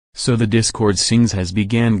So the Discord sings has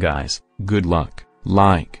began, guys. Good luck.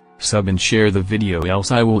 Like, sub and share the video,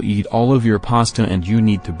 else I will eat all of your pasta and you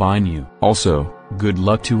need to buy new. Also, good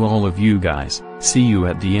luck to all of you guys. See you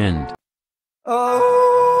at the end.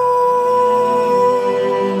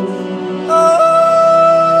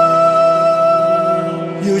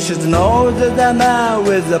 You should know that a man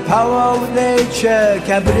with the power of nature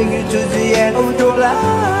can bring you to the end of your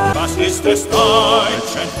life. Das ist das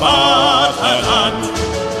deutsche Vaterland.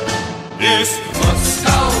 Ist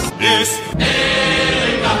Moskau, ist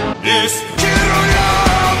England, ist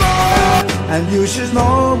Kiruyama. And you should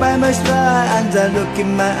know by my smile and the look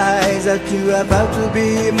in my eyes that you are about to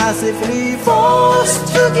be massively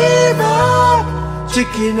forced to give up.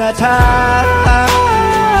 Chicken attack,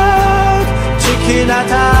 chicken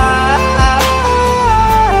attack.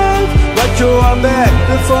 But you are back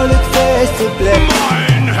before it fades to black.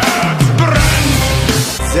 Mein Herz brennt.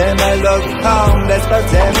 Zemmelog let's go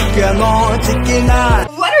chicken attack.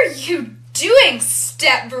 What are you doing,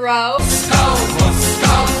 step bro? Moskau,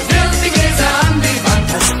 Moskau, filthy Gläser an die Wand.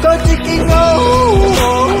 Go chicken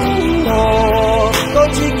go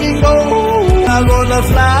chicken go. I'm gonna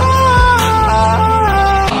fly.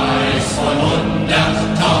 Eis von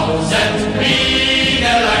 100.000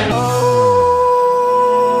 Bienelein.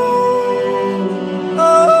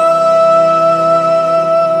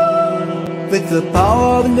 With the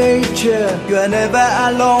power of nature, you are never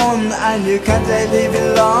alone, and you can't live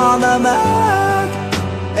alone, man.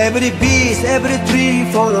 Every beast, every tree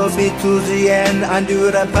follows me to the end, and you're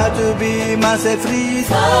about to be massively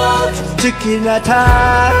free. Chicken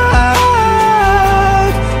attack,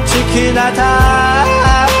 chicken attack.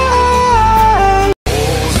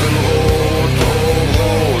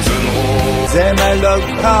 Zemmelog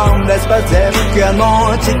let's go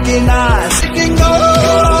chicken ass, chicken go.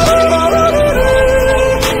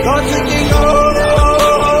 Go chicken go,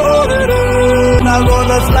 I'm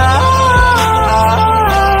gonna fly.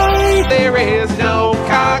 There is no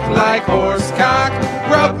cock like horse cock.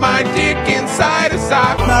 Rub my dick inside a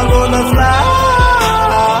sock. I'm gonna fly.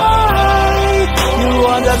 You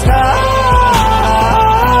want the sky.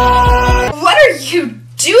 What are you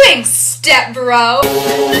doing, step bro?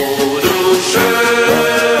 Oh, du schön.